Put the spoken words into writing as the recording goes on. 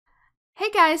Hey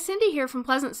guys, Cindy here from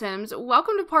Pleasantsims.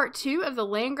 Welcome to part 2 of the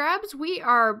Landgraabs. We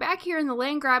are back here in the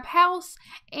Landgraab house,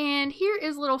 and here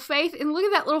is little Faith, and look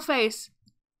at that little face.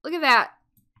 Look at that.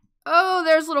 Oh,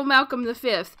 there's little Malcolm the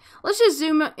Fifth. Let's just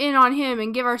zoom in on him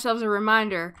and give ourselves a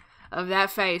reminder of that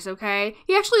face, okay?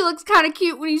 He actually looks kind of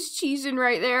cute when he's cheesing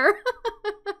right there.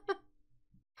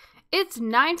 It's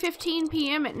 9:15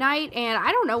 p.m. at night, and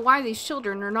I don't know why these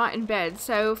children are not in bed.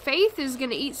 So Faith is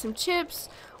going to eat some chips,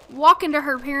 walk into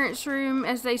her parents' room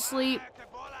as they sleep.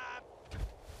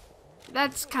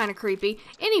 That's kind of creepy.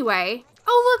 Anyway,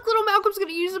 oh look, little Malcolm's going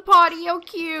to use the potty. How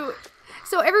cute.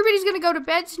 So everybody's going to go to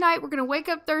bed tonight. We're going to wake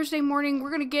up Thursday morning.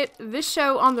 We're going to get this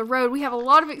show on the road. We have a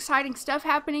lot of exciting stuff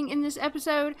happening in this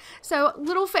episode. So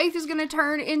little Faith is going to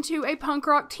turn into a punk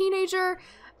rock teenager.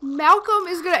 Malcolm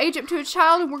is going to age up to a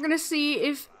child, and we're going to see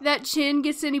if that chin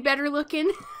gets any better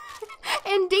looking.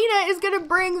 And Dina is going to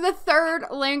bring the third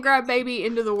Landgraab baby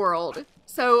into the world.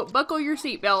 So buckle your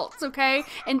seatbelts, okay?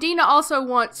 And Dina also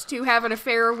wants to have an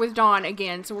affair with Dawn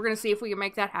again, so we're going to see if we can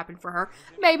make that happen for her.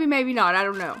 Maybe, maybe not, I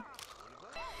don't know.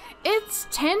 It's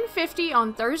 10:50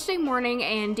 on Thursday morning,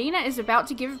 and Dina is about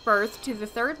to give birth to the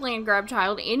third Landgraab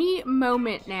child any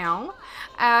moment now.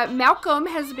 Malcolm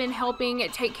has been helping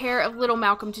take care of little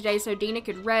Malcolm today so Dina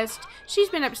could rest. She's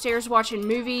been upstairs watching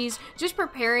movies, just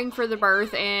preparing for the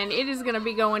birth, and it is going to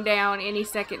be going down any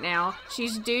second now.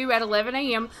 She's due at 11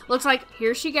 a.m. Looks like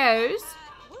here she goes.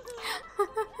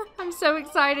 I'm so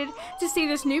excited to see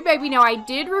this new baby. Now, I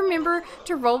did remember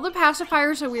to roll the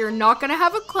pacifier, so we are not going to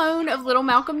have a clone of little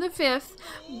Malcolm the Fifth,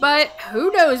 but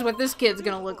who knows what this kid's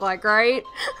going to look like, right?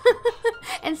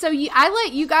 And so I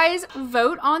let you guys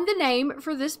vote on the name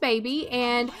for this baby,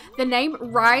 and the name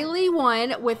Riley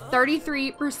won with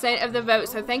 33% of the vote.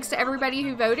 So thanks to everybody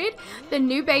who voted. The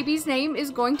new baby's name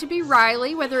is going to be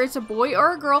Riley, whether it's a boy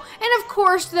or a girl, and of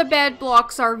course the bed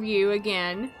blocks our view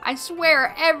again. I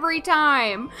swear, every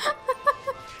time.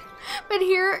 But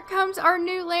here comes our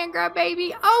new Landgraab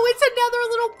baby. Oh, it's another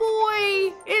little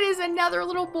boy. It is another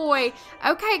little boy.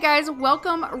 Okay, guys,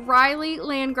 welcome Riley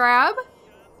Landgraab,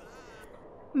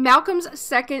 Malcolm's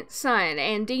second son,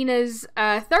 and Dina's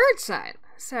third son.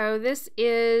 So this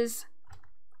is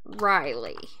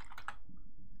Riley.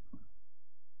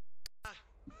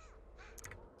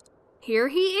 Here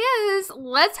he is.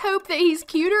 Let's hope that he's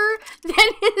cuter than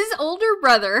his older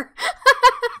brother.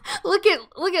 Look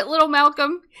at little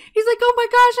Malcolm. He's like, oh my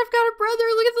gosh, I've got a brother.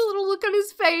 Look at the little look on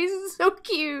his face. It's so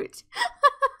cute.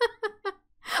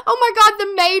 Oh my god,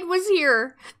 the maid was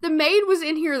here. The maid was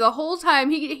in here the whole time.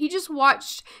 He just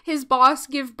watched his boss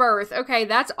give birth. Okay,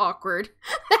 that's awkward.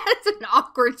 That's an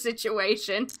awkward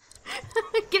situation.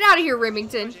 Get out of here,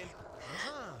 Remington.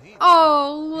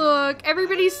 Oh, look.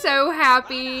 Everybody's so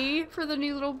happy for the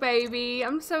new little baby.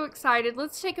 I'm so excited.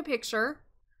 Let's take a picture.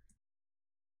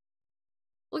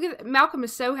 Look at Malcolm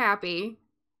is so happy.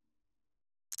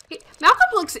 Malcolm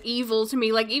looks evil to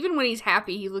me. Like, even when he's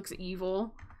happy, he looks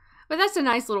evil. But that's a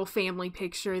nice little family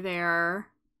picture there.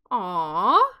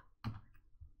 Aww.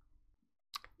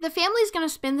 The family's going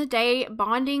to spend the day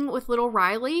bonding with little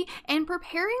Riley and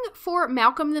preparing for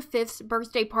Malcolm the Fifth's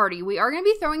birthday party. We are going to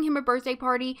be throwing him a birthday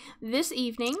party this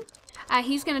evening.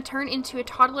 He's going to turn into a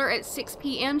toddler at 6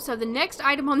 p.m. So the next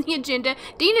item on the agenda,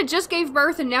 Dina just gave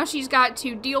birth and now she's got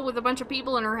to deal with a bunch of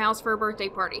people in her house for a birthday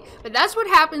party. But that's what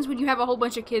happens when you have a whole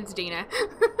bunch of kids, Dina.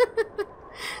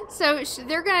 So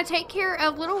they're going to take care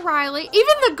of little Riley.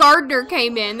 Even the gardener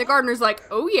came in. The gardener's like,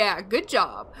 oh yeah, good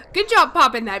job. Good job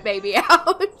popping that baby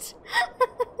out.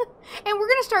 And we're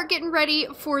going to start getting ready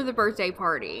for the birthday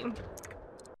party.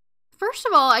 First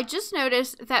of all, I just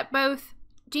noticed that both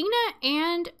Dina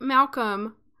and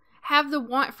Malcolm have the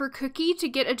want for Cookie to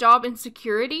get a job in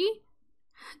security.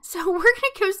 So we're going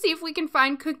to go see if we can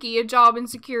find Cookie a job in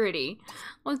security.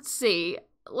 Let's see.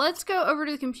 Let's go over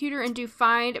to the computer and do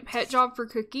find pet job for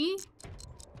Cookie.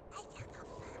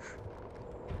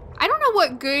 I don't know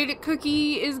what good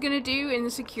Cookie is going to do in the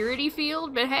security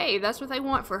field, but hey, that's what they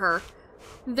want for her.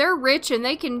 They're rich and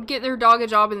they can get their dog a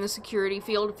job in the security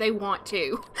field if they want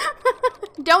to.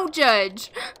 Don't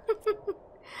judge.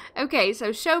 Okay,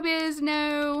 so showbiz,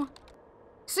 no.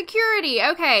 Security,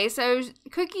 okay, so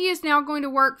Cookie is now going to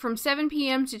work from 7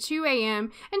 p.m. to 2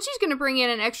 a.m. and she's going to bring in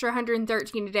an extra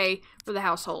 113 a day for the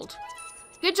household.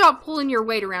 Good job pulling your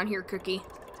weight around here, Cookie.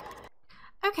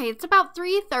 Okay, it's about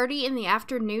 3:30 in the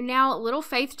afternoon now. Little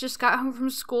Faith just got home from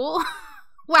school.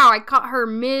 Wow, I caught her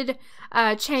mid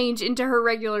change into her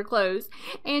regular clothes.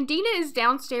 And Dina is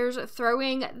downstairs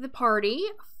throwing the party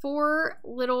for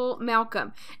little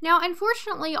Malcolm. Now,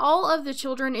 unfortunately, all of the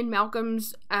children in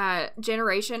Malcolm's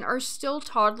generation are still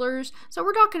toddlers, so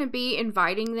we're not going to be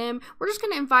inviting them. We're just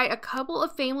going to invite a couple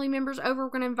of family members over. We're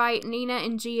going to invite Nina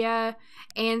and Gia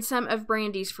and some of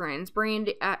Brandy's friends.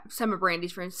 Some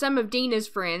of Dina's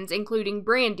friends, including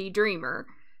Brandy Dreamer.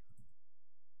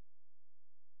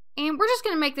 And we're just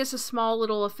going to make this a small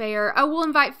little affair. Oh, we'll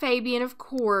invite Fabian, of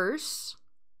course.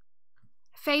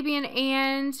 Fabian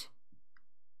and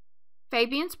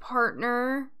Fabian's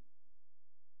partner,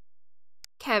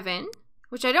 Kevin,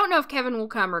 which I don't know if Kevin will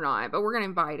come or not, but we're going to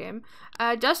invite him.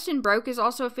 Dustin Broke is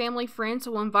also a family friend,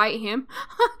 so we'll invite him.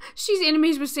 She's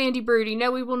enemies with Sandy Broody.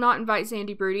 No, we will not invite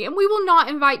Sandy Broody. And we will not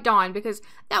invite Dawn, because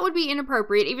that would be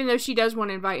inappropriate, even though she does want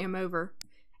to invite him over.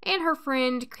 And her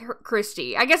friend,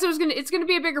 Christy. I guess it's gonna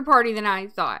be a bigger party than I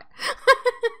thought.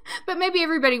 But maybe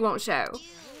everybody won't show.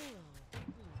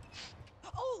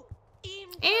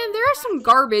 And there is some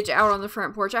garbage out on the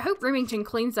front porch. I hope Remington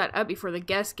cleans that up before the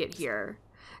guests get here.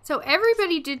 So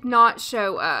everybody did not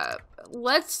show up.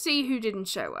 Let's see who didn't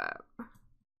show up.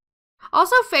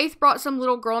 Also, Faith brought some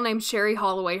little girl named Sherry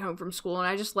Holloway home from school, and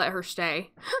I just let her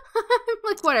stay. I'm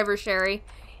like, whatever, Sherry.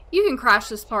 You can crash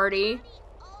this party.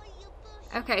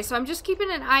 Okay, so I'm just keeping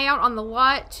an eye out on the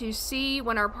lot to see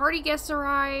when our party guests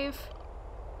arrive.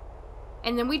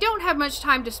 And then we don't have much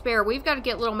time to spare. We've got to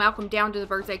get little Malcolm down to the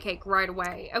birthday cake right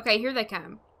away. Okay, here they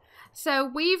come.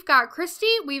 So we've got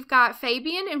Christy, we've got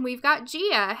Fabian, and we've got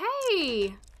Gia.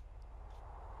 Hey!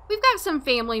 We've got some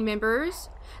family members.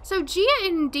 So Gia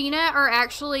and Dina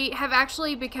have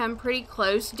actually become pretty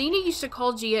close. Dina used to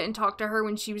call Gia and talk to her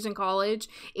when she was in college.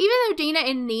 Even though Dina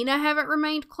and Nina haven't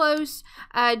remained close,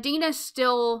 Dina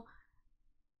still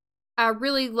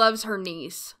really loves her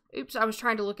niece. Oops, I was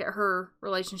trying to look at her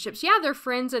relationships. Yeah, they're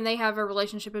friends and they have a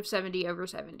relationship of 70 over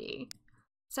 70.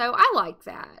 So I like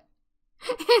that.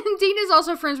 And Dina's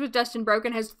also friends with Dustin Broke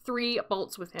and has 3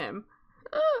 bolts with him.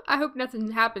 I hope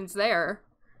nothing happens there.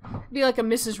 It'd be like a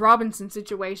Mrs. Robinson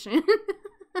situation.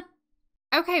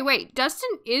 Okay, wait.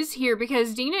 Dustin is here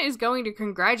because Dina is going to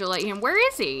congratulate him. Where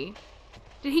is he?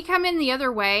 Did he come in the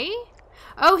other way?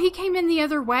 Oh, he came in the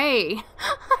other way.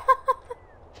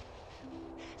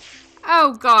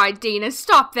 Oh, God, Dina.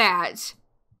 Stop that.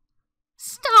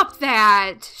 Stop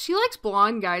that. She likes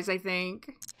blonde guys, I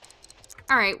think.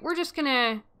 Alright, we're just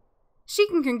gonna... She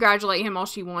can congratulate him all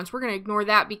she wants. We're going to ignore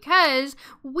that because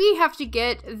we have to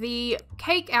get the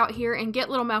cake out here and get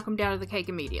little Malcolm down to the cake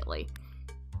immediately.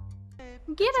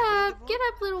 Get up,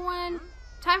 little one.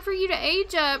 Time for you to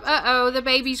age up. Uh-oh, the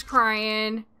baby's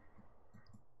crying.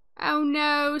 Oh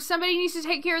no, somebody needs to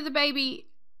take care of the baby.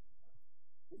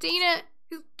 Dina,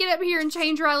 get up here and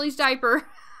change Riley's diaper.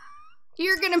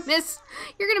 You're gonna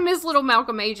miss little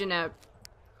Malcolm aging up.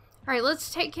 Alright,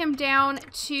 let's take him down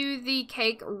to the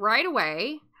cake right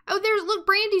away. Oh, look,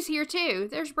 Brandy's here too.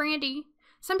 There's Brandy.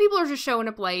 Some people are just showing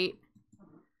up late.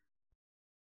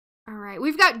 Alright,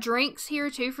 we've got drinks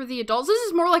here too for the adults. This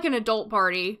is more like an adult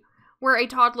party where a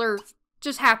toddler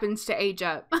just happens to age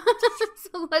up.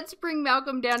 So let's bring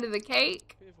Malcolm down to the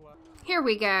cake. Here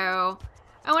we go.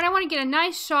 Oh, and I want to get a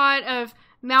nice shot of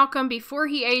Malcolm before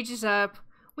he ages up.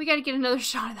 We got to get another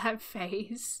shot of that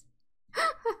face.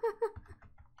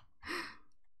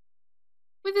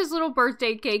 With his little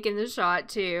birthday cake in the shot,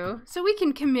 too. So we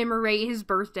can commemorate his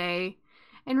birthday.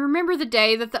 And remember the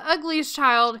day that the ugliest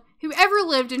child who ever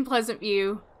lived in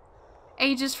Pleasantview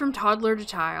ages from toddler to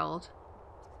child.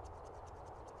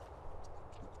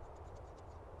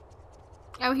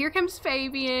 Oh, here comes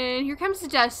Fabian. Here comes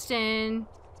Dustin.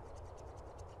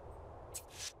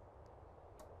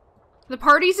 The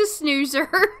party's a snoozer.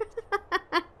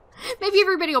 Maybe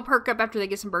everybody will perk up after they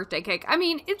get some birthday cake. I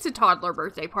mean, it's a toddler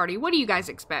birthday party. What do you guys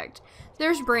expect?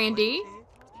 There's Brandy.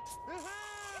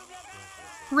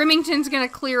 Remington's gonna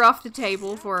clear off the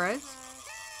table for us.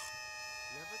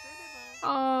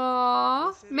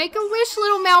 Aww. Make a wish,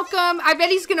 little Malcolm. I bet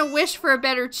he's gonna wish for a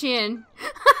better chin.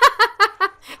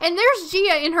 And there's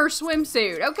Gia in her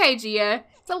swimsuit. Okay, Gia.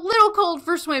 It's a little cold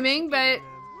for swimming, but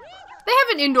they have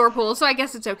an indoor pool, so I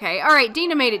guess it's okay. Alright,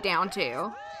 Dina made it down,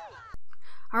 too.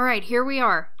 Alright, here we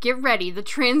are. Get ready. The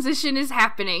transition is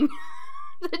happening.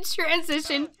 The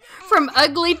transition from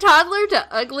ugly toddler to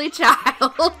ugly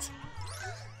child.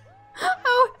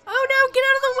 Oh no, get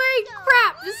out of the way!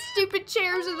 Crap, this stupid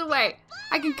chair's in the way.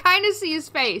 I can kind of see his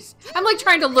face. I'm like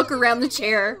trying to look around the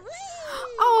chair.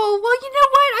 Oh, well, you know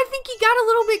what? I think he got a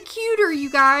little bit cuter, you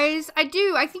guys. I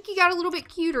do. I think he got a little bit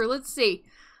cuter. Let's see.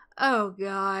 Oh,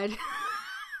 God.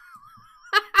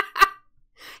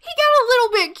 got a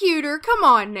little bit cuter. Come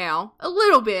on now. A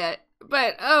little bit.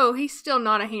 But, oh, he's still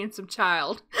not a handsome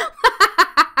child.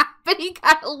 But he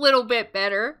got a little bit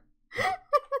better.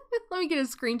 Let me get a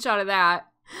screenshot of that.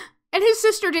 And his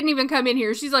sister didn't even come in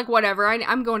here. She's like, whatever,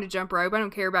 I'm going to jump rope. I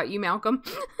don't care about you, Malcolm.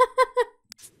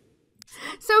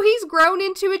 So he's grown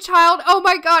into a child. Oh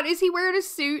my god, is he wearing a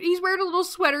suit? He's wearing a little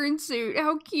sweater and suit.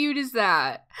 How cute is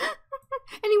that?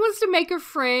 And he wants to make a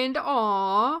friend.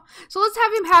 Aww. So let's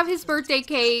have him have his birthday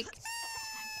cake.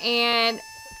 And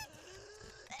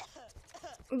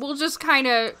we'll just kind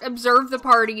of observe the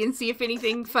party and see if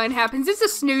anything fun happens. It's a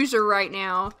snoozer right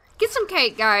now. Get some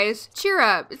cake, guys. Cheer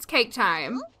up. It's cake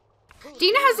time.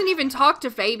 Dina hasn't even talked to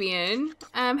Fabian.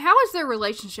 How is their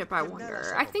relationship, I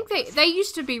wonder? I think they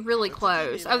used to be really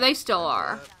close. Oh, they still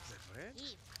are.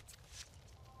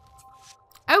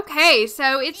 Okay,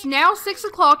 so it's now 6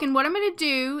 o'clock, and what I'm going to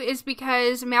do is,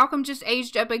 because Malcolm just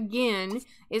aged up again,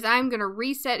 is I'm going to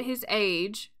reset his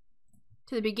age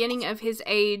to the beginning of his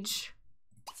age,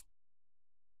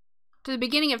 to the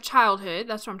beginning of childhood.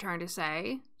 That's what I'm trying to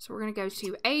say. So we're going to go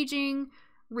to aging,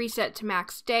 reset to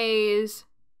max days,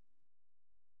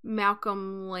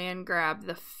 Malcolm Landgraab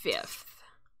the 5th.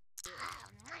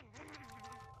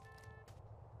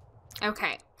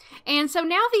 Okay, and so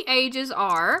now the ages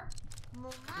are,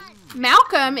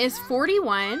 Malcolm is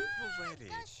 41,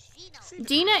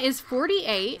 Dina is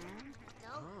 48,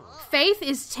 Faith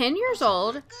is 10 years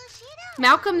old,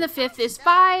 Malcolm the 5th is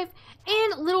 5,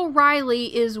 and little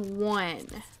Riley is 1.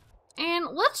 And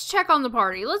let's check on the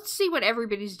party. Let's see what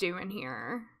everybody's doing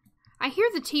here. I hear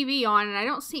the TV on, and I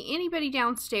don't see anybody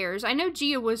downstairs. I know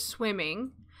Gia was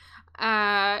swimming.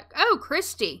 Oh,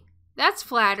 Christy. That's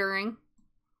flattering.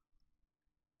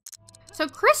 So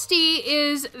Christy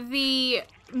is the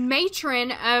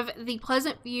matron of the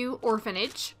Pleasantview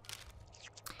orphanage.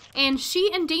 And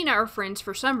she and Dina are friends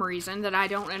for some reason that I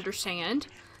don't understand.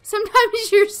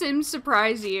 Sometimes your Sims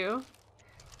surprise you.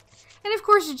 And of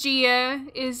course, Gia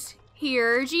is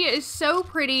here. Gia is so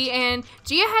pretty, and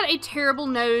Gia had a terrible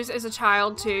nose as a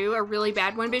child too, a really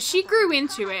bad one, but she grew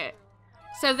into it.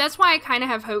 So that's why I kind of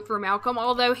have hope for Malcolm,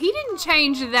 although he didn't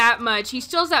change that much. He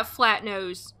still has that flat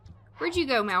nose. Where'd you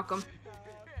go, Malcolm?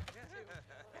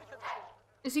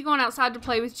 Is he going outside to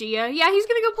play with Gia? Yeah, he's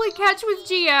gonna go play catch with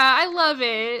Gia. I love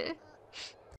it.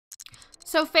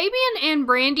 So Fabian and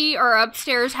Brandy are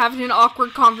upstairs having an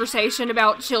awkward conversation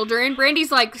about children.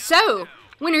 Brandy's like, so,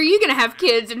 when are you gonna have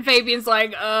kids? And Fabian's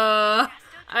like, I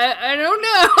don't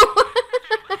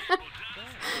know.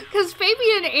 Because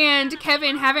Fabian and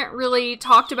Kevin haven't really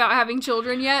talked about having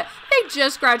children yet. They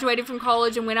just graduated from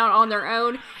college and went out on their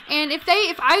own. And if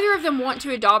either of them want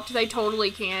to adopt, they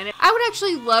totally can. I would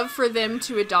actually love for them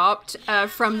to adopt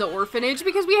from the orphanage,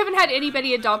 because we haven't had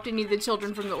anybody adopt any of the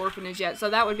children from the orphanage yet. So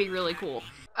that would be really cool.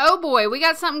 Oh boy, we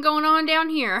got something going on down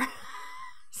here.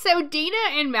 So Dina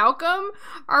and Malcolm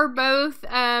are both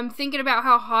thinking about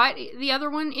how hot the other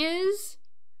one is.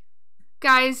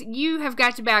 Guys, you have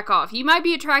got to back off. You might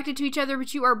be attracted to each other,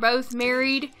 but you are both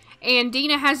married, and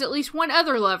Dina has at least one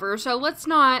other lover, so let's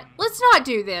not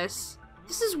do this.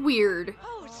 This is weird.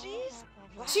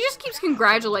 She just keeps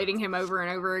congratulating him over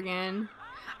and over again.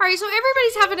 Alright, so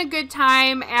everybody's having a good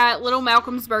time at little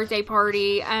Malcolm's birthday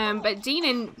party, but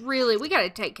Dina, really, we gotta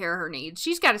take care of her needs.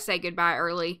 She's gotta say goodbye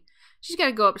early. She's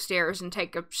gotta go upstairs and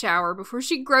take a shower before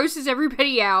she grosses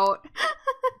everybody out.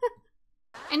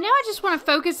 And now I just want to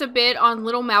focus a bit on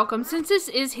little Malcolm, since this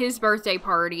is his birthday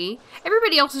party.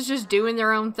 Everybody else is just doing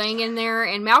their own thing in there,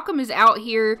 and Malcolm is out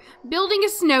here building a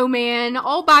snowman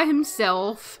all by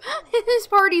himself. His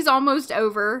party's almost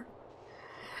over.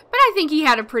 But I think he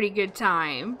had a pretty good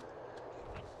time.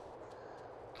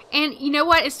 And you know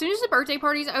what? As soon as the birthday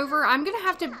party's over, I'm going to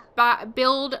have to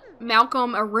build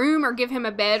Malcolm a room or give him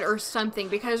a bed or something,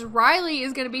 because Riley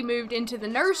is going to be moved into the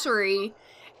nursery.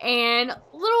 And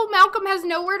little Malcolm has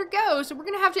nowhere to go, so we're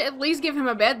going to have to at least give him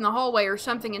a bed in the hallway or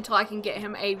something until I can get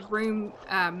him a room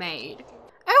made.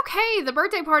 Okay, the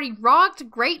birthday party rocked.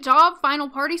 Great job.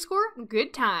 Final party score.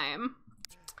 Good time.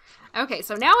 Okay,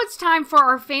 so now it's time for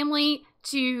our family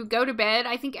to go to bed.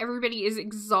 I think everybody is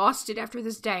exhausted after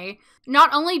this day.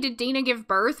 Not only did Dina give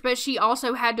birth, but she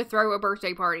also had to throw a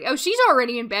birthday party. Oh, she's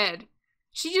already in bed.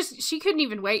 She couldn't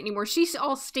even wait anymore. She's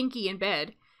all stinky in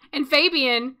bed. And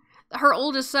Fabian, her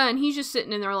oldest son, he's just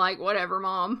sitting in there like, whatever,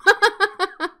 Mom.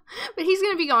 But he's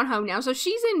going to be going home now. So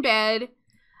she's in bed.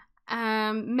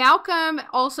 Malcolm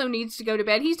also needs to go to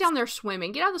bed. He's down there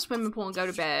swimming. Get out of the swimming pool and go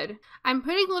to bed. I'm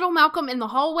putting little Malcolm in the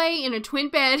hallway in a twin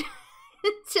bed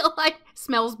until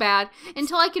smells bad,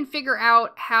 until I can figure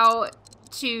out how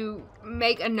to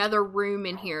make another room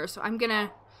in here. So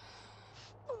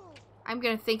I I'm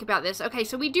going to think about this. Okay,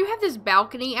 so we do have this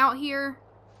balcony out here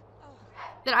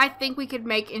that I think we could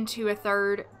make into a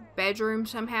third bedroom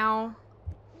somehow.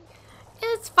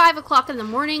 It's 5 o'clock in the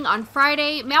morning on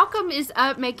Friday. Malcolm is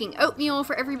up making oatmeal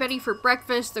for everybody for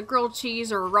breakfast. The grilled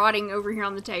cheese are rotting over here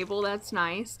on the table. That's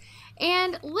nice.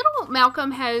 And little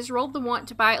Malcolm has rolled the want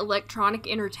to buy electronic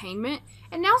entertainment.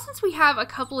 And now since we have a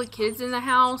couple of kids in the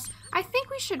house, I think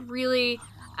we should really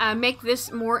make this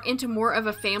into more of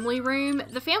a family room.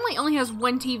 The family only has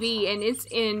one TV and it's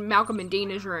in Malcolm and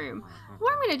Dina's room.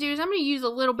 What I'm going to do is I'm going to use a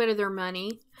little bit of their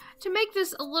money to make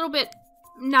this a little bit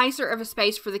nicer of a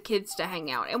space for the kids to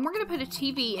hang out. And we're going to put a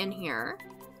TV in here.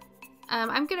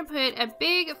 I'm going to put a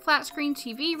big flat screen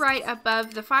TV right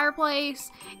above the fireplace.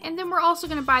 And then we're also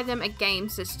going to buy them a game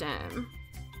system.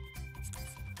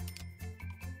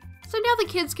 So now the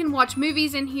kids can watch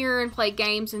movies in here and play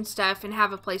games and stuff and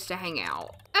have a place to hang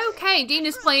out. Okay,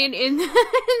 Dina's playing in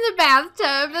the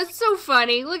bathtub. That's so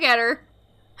funny. Look at her.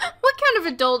 What kind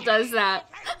of adult does that?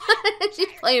 She's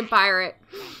playing pirate.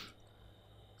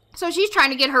 So she's trying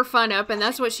to get her fun up, and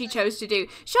that's what she chose to do.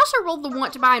 She also rolled the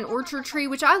want to buy an orchard tree,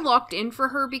 which I locked in for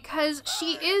her because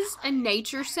she is a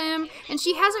nature sim, and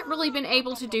she hasn't really been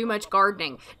able to do much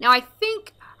gardening. Now, I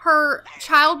think her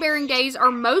childbearing days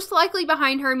are most likely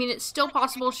behind her. I mean, it's still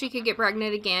possible she could get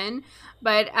pregnant again,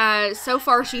 but so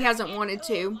far she hasn't wanted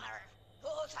to.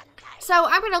 So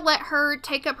I'm going to let her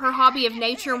take up her hobby of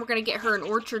nature, and we're going to get her an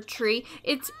orchard tree.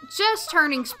 It's just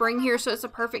turning spring here, so it's a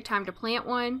perfect time to plant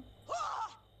one.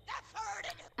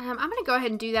 I'm going to go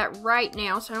ahead and do that right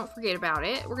now so I don't forget about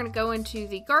it. We're going to go into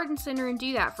the garden center and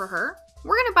do that for her.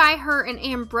 We're going to buy her an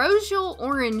ambrosial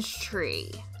orange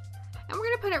tree. And we're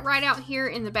going to put it right out here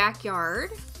in the backyard.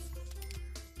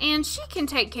 And she can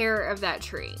take care of that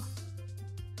tree.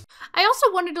 I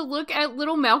also wanted to look at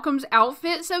little Malcolm's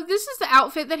outfit. So this is the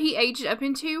outfit that he aged up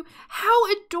into. How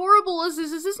adorable is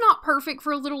this? Is this not perfect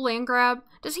for a little Landgraab?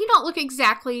 Does he not look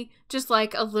exactly just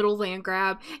like a little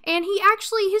Landgraab? And he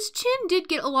actually, his chin did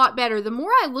get a lot better. The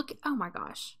more I look, oh my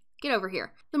gosh, get over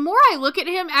here. The more I look at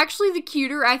him, actually the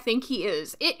cuter I think he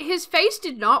is. His face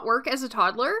did not work as a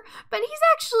toddler, but he's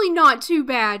actually not too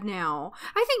bad now.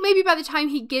 I think maybe by the time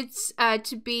he gets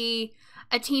to be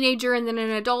a teenager and then an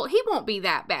adult, he won't be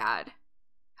that bad.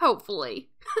 Hopefully.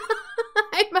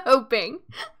 I'm hoping.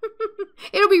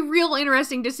 It'll be real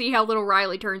interesting to see how little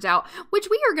Riley turns out, which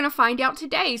we are going to find out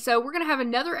today. So we're going to have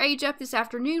another age up this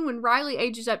afternoon when Riley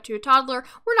ages up to a toddler.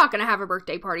 We're not going to have a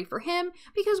birthday party for him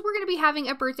because we're going to be having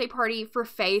a birthday party for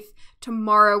Faith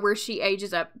tomorrow where she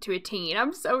ages up to a teen.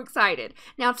 I'm so excited.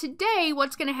 Now today,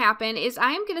 what's going to happen is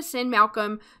I am going to send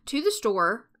Malcolm to the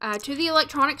store, to the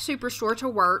electronic superstore to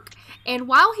work. And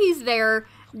while he's there,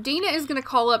 Dina is going to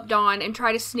call up Dawn and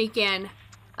try to sneak in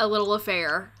a little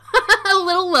affair. A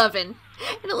little lovin'.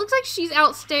 And it looks like she's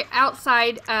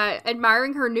outside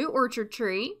admiring her new orchard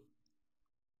tree.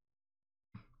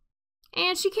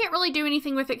 And she can't really do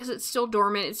anything with it because it's still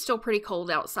dormant. It's still pretty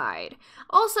cold outside.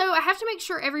 Also, I have to make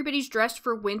sure everybody's dressed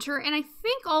for winter. And I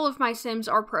think all of my Sims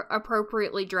are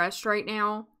appropriately dressed right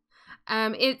now.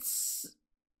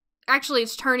 Actually,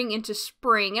 it's turning into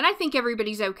spring, and I think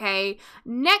everybody's okay.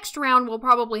 Next round, we'll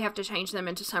probably have to change them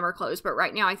into summer clothes, but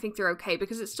right now I think they're okay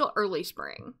because it's still early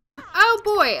spring. Oh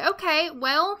boy, okay,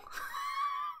 well,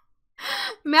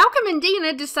 Malcolm and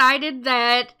Dina decided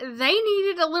that they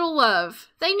needed a little love.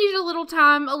 They needed a little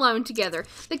time alone together.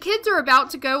 The kids are about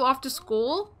to go off to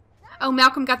school. Oh,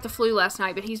 Malcolm got the flu last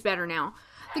night, but he's better now.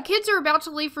 The kids are about to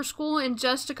leave for school in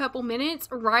just a couple minutes.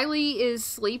 Riley is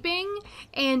sleeping,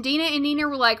 and Dina and Nina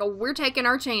were like, oh, we're taking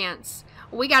our chance.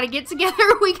 We got to get together.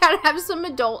 We got to have some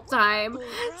adult time.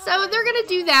 So they're going to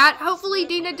do that. Hopefully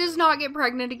Dina does not get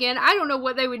pregnant again. I don't know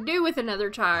what they would do with another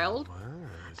child.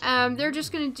 They're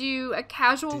just going to do a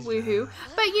casual woohoo.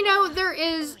 But, you know,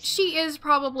 she is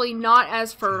probably not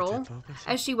as fertile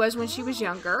as she was when she was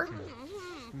younger.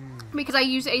 Because I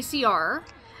use ACR.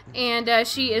 And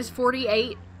she is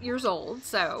 48 years old,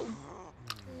 so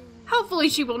hopefully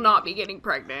she will not be getting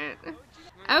pregnant.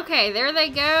 Okay, there they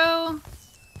go.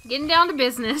 Getting down to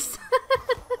business.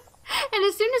 And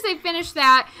as soon as they finish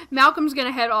that, Malcolm's going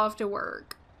to head off to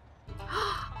work.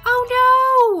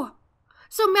 Oh no!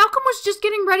 So Malcolm was just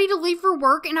getting ready to leave for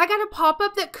work, and I got a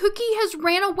pop-up that Cookie has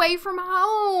ran away from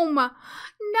home.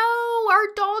 No, our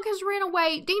dog has ran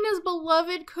away. Dina's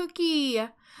beloved Cookie.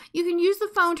 You can use the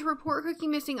phone to report Cookie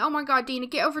missing. Oh my god, Dina,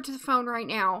 get over to the phone right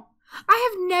now. I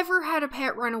have never had a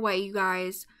pet run away, you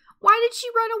guys. Why did she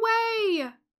run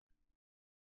away?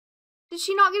 Did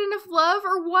she not get enough love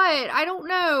or what? I don't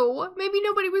know. Maybe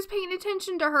nobody was paying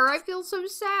attention to her. I feel so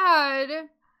sad.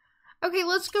 Okay,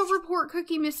 let's go report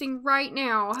Cookie missing right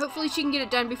now. Hopefully she can get it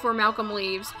done before Malcolm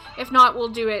leaves. If not, we'll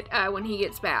do it when he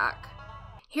gets back.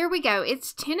 Here we go.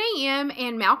 It's 10 a.m.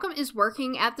 and Malcolm is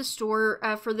working at the store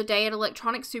for the day at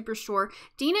Electronic Superstore.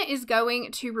 Dina is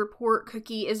going to report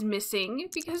Cookie is missing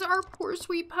because our poor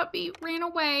sweet puppy ran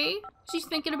away. She's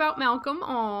thinking about Malcolm.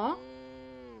 Aww.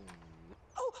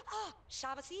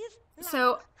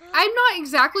 So, I'm not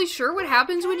exactly sure what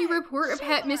happens when you report a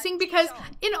pet missing because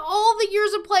in all the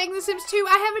years of playing The Sims 2,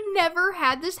 I have never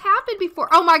had this happen before.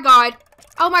 Oh my god.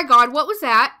 Oh my god, what was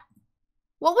that?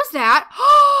 What was that?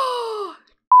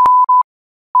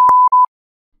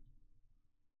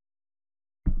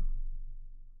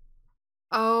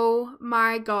 Oh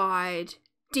my god.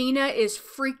 Dina is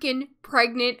freaking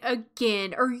pregnant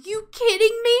again. Are you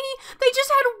kidding me? They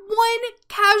just had one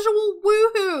casual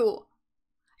woohoo.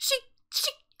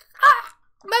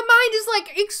 My mind is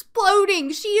like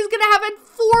exploding. She is gonna have a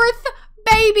 4th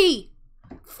baby.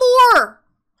 4.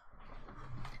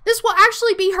 This will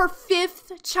actually be her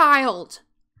 5th child.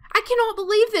 I cannot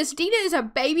believe this. Dina is a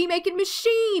baby making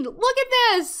machine. Look at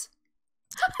this.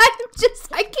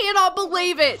 I cannot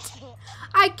believe it.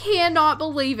 I cannot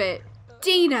believe it.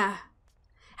 Dina,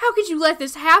 how could you let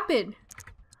this happen?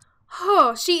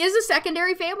 Oh, she is a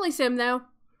secondary family sim though.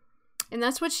 And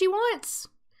that's what she wants.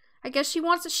 I guess she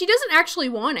wants it. She doesn't actually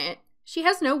want it. She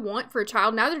has no want for a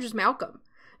child. Neither does Malcolm.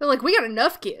 They're like, we got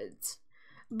enough kids.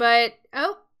 But,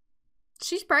 oh,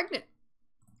 she's pregnant.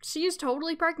 She is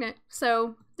totally pregnant.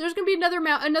 So, there's going to be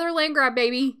another land grab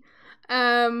baby.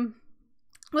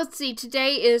 Let's see.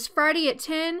 Today is Friday at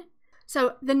 10.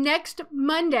 So, the next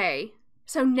Monday,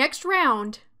 so next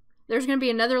round, there's going to be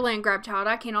another land grab child.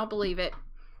 I cannot believe it.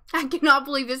 I cannot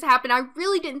believe this happened. I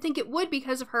really didn't think it would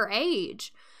because of her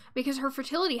age. Because her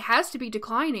fertility has to be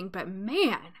declining, but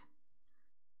man.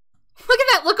 Look at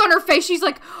that look on her face. She's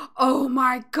like, oh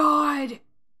my god.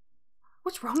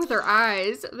 What's wrong with her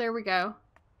eyes? There we go.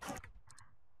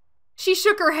 She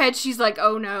shook her head. She's like,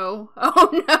 oh no.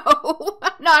 Oh no.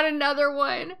 Not another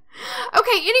one.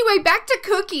 Okay, anyway, back to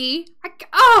Cookie.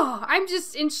 I'm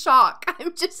just in shock.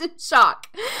 I'm just in shock.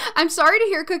 I'm sorry to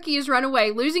hear Cookie has run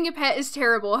away. Losing a pet is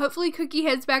terrible. Hopefully Cookie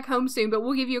heads back home soon, but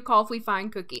we'll give you a call if we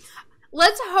find Cookie.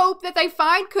 Let's hope that they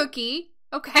find Cookie,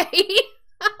 okay?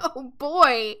 Oh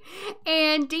boy.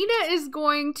 And Dina is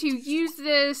going to use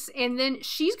this and then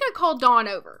she's going to call Dawn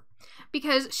over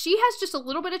because she has just a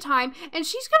little bit of time and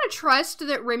she's going to trust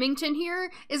that Remington here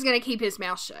is going to keep his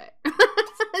mouth shut.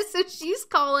 So she's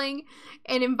calling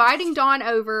and inviting Dawn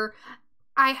over.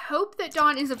 I hope that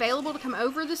Dawn is available to come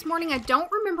over this morning. I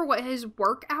don't remember what his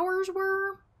work hours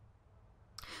were.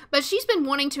 But she's been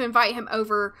wanting to invite him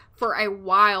over for a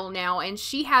while now, and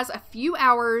she has a few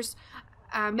hours.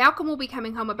 Malcolm will be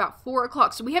coming home about 4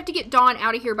 o'clock, so we have to get Dawn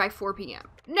out of here by 4 p.m.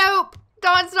 Nope,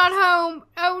 Dawn's not home.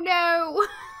 Oh no.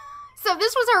 So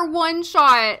this was her one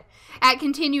shot at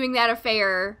continuing that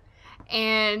affair,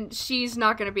 and she's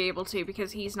not going to be able to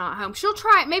because he's not home. She'll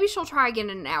try, maybe she'll try again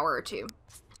in an hour or two.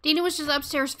 Dina was just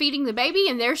upstairs feeding the baby,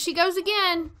 and there she goes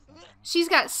again. She's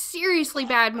got seriously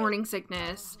bad morning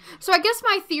sickness. So I guess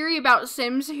my theory about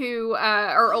Sims who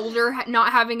are older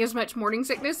not having as much morning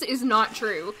sickness is not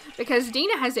true. Because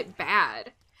Dina has it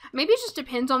bad. Maybe it just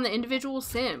depends on the individual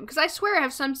Sim. Because I swear I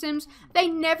have some Sims, they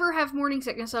never have morning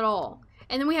sickness at all.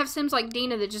 And then we have Sims like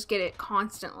Dina that just get it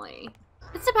constantly.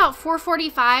 It's about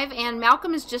 4:45 and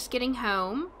Malcolm is just getting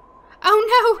home.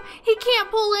 Oh no, he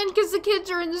can't pull in because the kids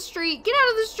are in the street. Get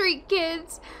out of the street,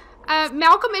 kids.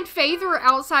 Malcolm and Faith were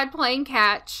outside playing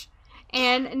catch,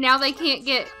 and now they can't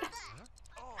get...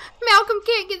 Malcolm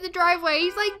can't get the driveway.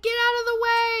 He's like, get out of the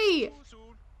way!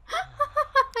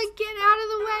 Get out of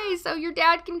the way so your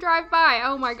dad can drive by.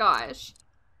 Oh my gosh.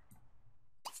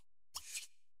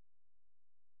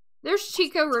 There's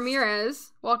Chico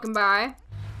Ramirez walking by.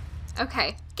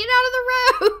 Okay, get out of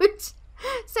the road!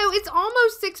 So it's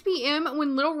almost 6 p.m.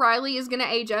 when little Riley is going to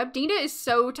age up. Dina is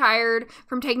so tired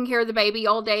from taking care of the baby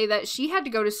all day that she had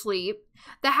to go to sleep.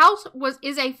 The house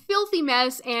is a filthy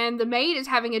mess and the maid is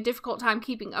having a difficult time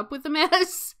keeping up with the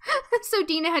mess. So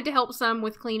Dina had to help some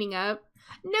with cleaning up.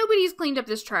 Nobody's cleaned up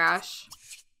this trash.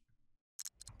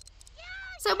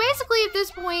 So basically at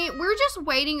this point, we're just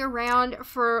waiting around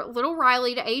for little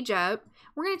Riley to age up.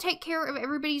 We're going to take care of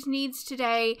everybody's needs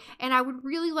today, and I would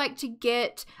really like to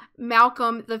get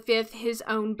Malcolm the 5th his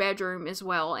own bedroom as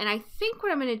well. And I think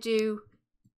what I'm going to do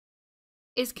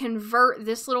is convert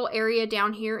this little area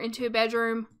down here into a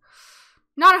bedroom.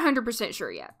 Not 100%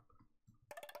 sure yet.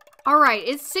 Alright,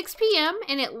 it's 6 p.m.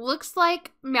 and it looks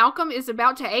like Malcolm is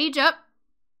about to age up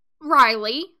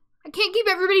Riley. I can't keep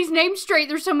everybody's names straight.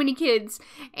 There's so many kids.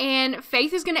 And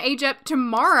Faith is going to age up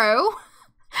tomorrow.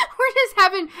 We're just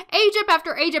having age up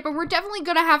after age up, and we're definitely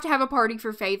going to have a party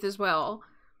for Faith as well.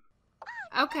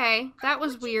 Okay, that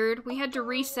was weird. We had to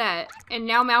reset, and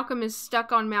now Malcolm is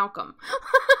stuck on Malcolm.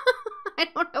 I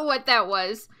don't know what that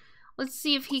was. Let's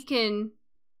see if he can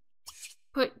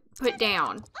put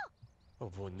down.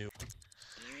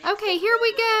 Okay, here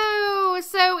we go.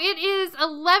 So it is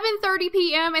 11:30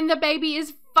 p.m. and the baby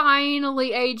is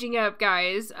finally aging up,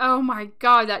 guys. Oh my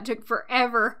god, that took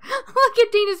forever. Look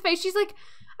at Dina's face. She's like,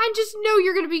 I just know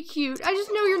you're gonna be cute. I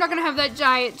just know you're not gonna have that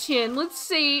giant chin. Let's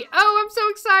see. Oh, I'm so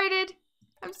excited.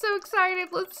 I'm so excited.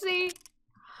 Let's see.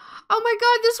 Oh my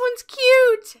god, this one's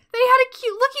cute. They had a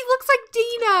cute, look, he looks like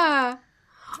Dina.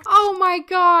 Oh my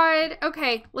god.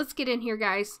 Okay, let's get in here,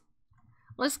 guys.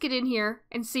 Let's get in here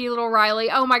and see little Riley.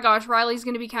 Oh my gosh, Riley's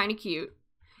gonna be kind of cute.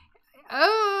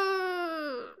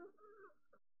 Oh.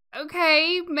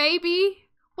 Okay, maybe.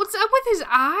 What's up with his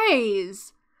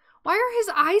eyes? Why are his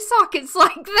eye sockets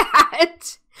like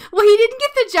that? Well, he didn't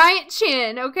get the giant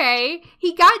chin, okay?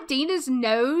 He got Dina's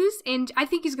nose, and I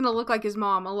think he's gonna look like his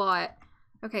mom a lot.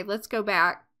 Okay, let's go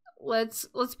back. Let's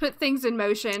put things in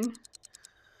motion.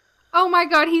 Oh my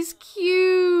god, he's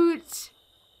cute.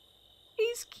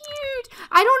 He's cute.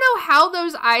 I don't know how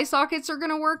those eye sockets are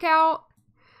gonna work out,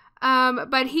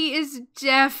 but he is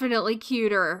definitely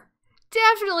cuter.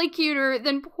 Definitely cuter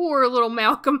than poor little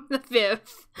Malcolm the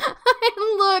Fifth.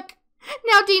 And look,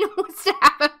 now Dina wants to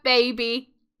have a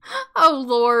baby. Oh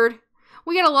Lord,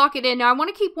 we gotta lock it in now. I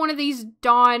want to keep one of these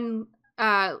Dawn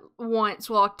wants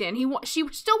locked in. She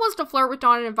still wants to flirt with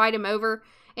Dawn and invite him over.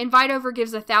 Invite over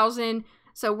gives 1,000,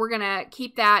 so we're gonna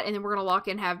keep that, and then we're gonna lock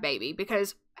in have baby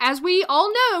because, as we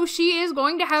all know, she is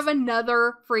going to have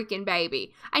another freaking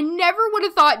baby. I never would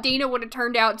have thought Dina would have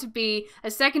turned out to be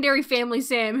a secondary family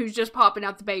sim who's just popping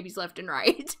out the babies left and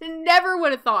right. Never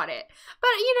would have thought it. But,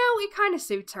 you know, it kind of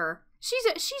suits her.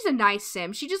 She's a nice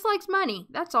sim. She just likes money.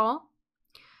 That's all.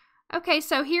 Okay,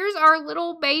 so here's our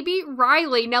little baby,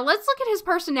 Riley. Now, let's look at his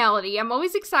personality. I'm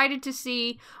always excited to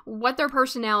see what their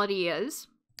personality is.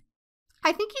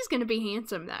 I think he's going to be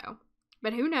handsome, though.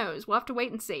 But who knows? We'll have to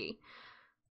wait and see.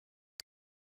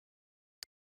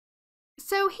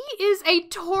 So he is a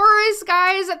Taurus,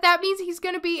 guys. That means he's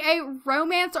going to be a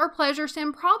romance or pleasure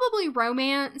sim. Probably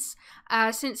romance,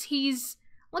 since he's...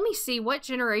 Let me see, what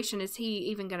generation is he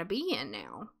even going to be in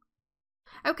now?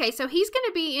 Okay, so he's going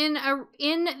to be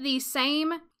in the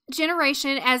same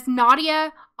generation as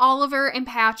Nadia, Oliver, and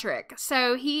Patrick.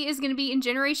 So he is going to be in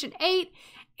Generation 8,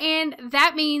 and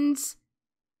that means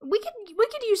we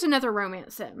could use another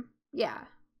romance sim. Yeah.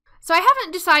 So I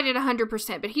haven't decided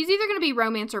 100%, but he's either going to be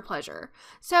romance or pleasure.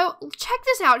 So check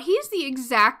this out. He's the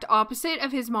exact opposite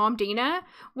of his mom, Dina,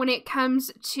 when it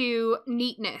comes to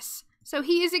neatness. So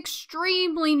he is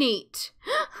extremely neat.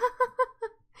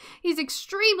 He's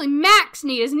extremely max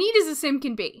neat as a sim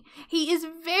can be. He is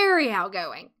very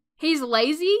outgoing. He's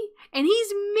lazy, and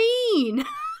he's mean.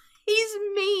 He's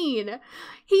mean.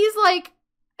 He's like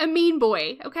a mean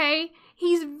boy, okay?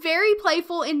 He's very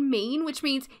playful and mean, which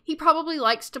means he probably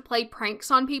likes to play pranks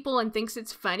on people and thinks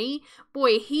it's funny.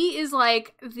 Boy, he is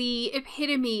like the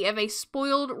epitome of a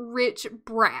spoiled rich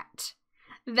brat.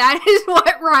 That is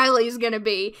what Riley's gonna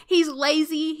be. He's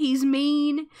lazy, he's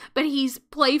mean, but he's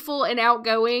playful and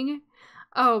outgoing.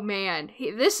 Oh man,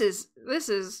 this is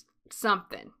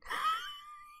something.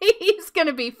 He's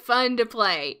gonna be fun to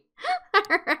play.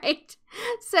 Alright,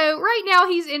 so right now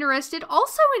he's interested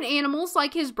also in animals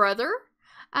like his brother.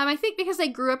 I think because they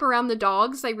grew up around the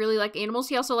dogs, they really like animals.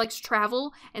 He also likes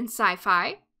travel and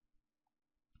sci-fi.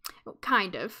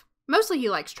 Kind of. Mostly he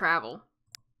likes travel.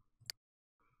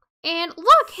 And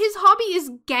look, his hobby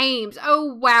is games.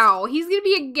 Oh, wow. He's going to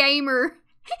be a gamer.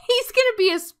 He's going to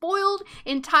be a spoiled,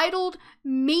 entitled,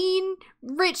 mean,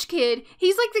 rich kid.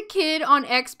 He's like the kid on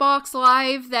Xbox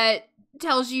Live that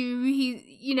tells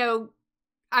you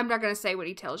I'm not going to say what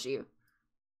he tells you.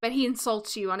 But he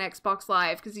insults you on Xbox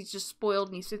Live because he's just spoiled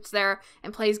and he sits there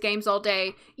and plays games all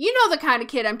day. You know the kind of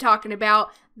kid I'm talking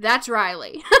about. That's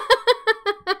Riley.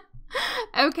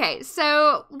 Okay,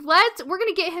 so we're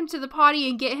going to get him to the potty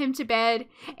and get him to bed.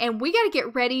 And we got to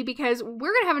get ready because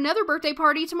we're going to have another birthday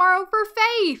party tomorrow for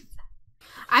Faith.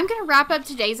 I'm going to wrap up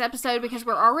today's episode because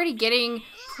we're already getting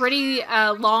pretty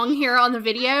long here on the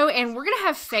video. And we're going to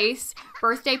have Faith's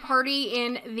birthday party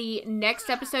in the next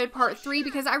episode, part 3,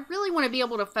 because I really want to be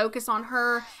able to focus on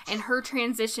her and her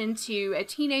transition to a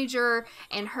teenager,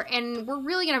 and we're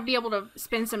really going to be able to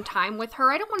spend some time with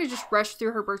her. I don't want to just rush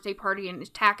through her birthday party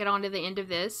and tack it on to the end of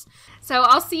this. So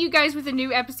I'll see you guys with a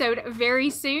new episode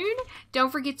very soon. Don't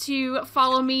forget to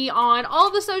follow me on all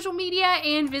the social media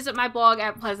and visit my blog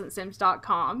at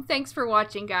pleasantsims.com. Thanks for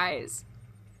watching, guys.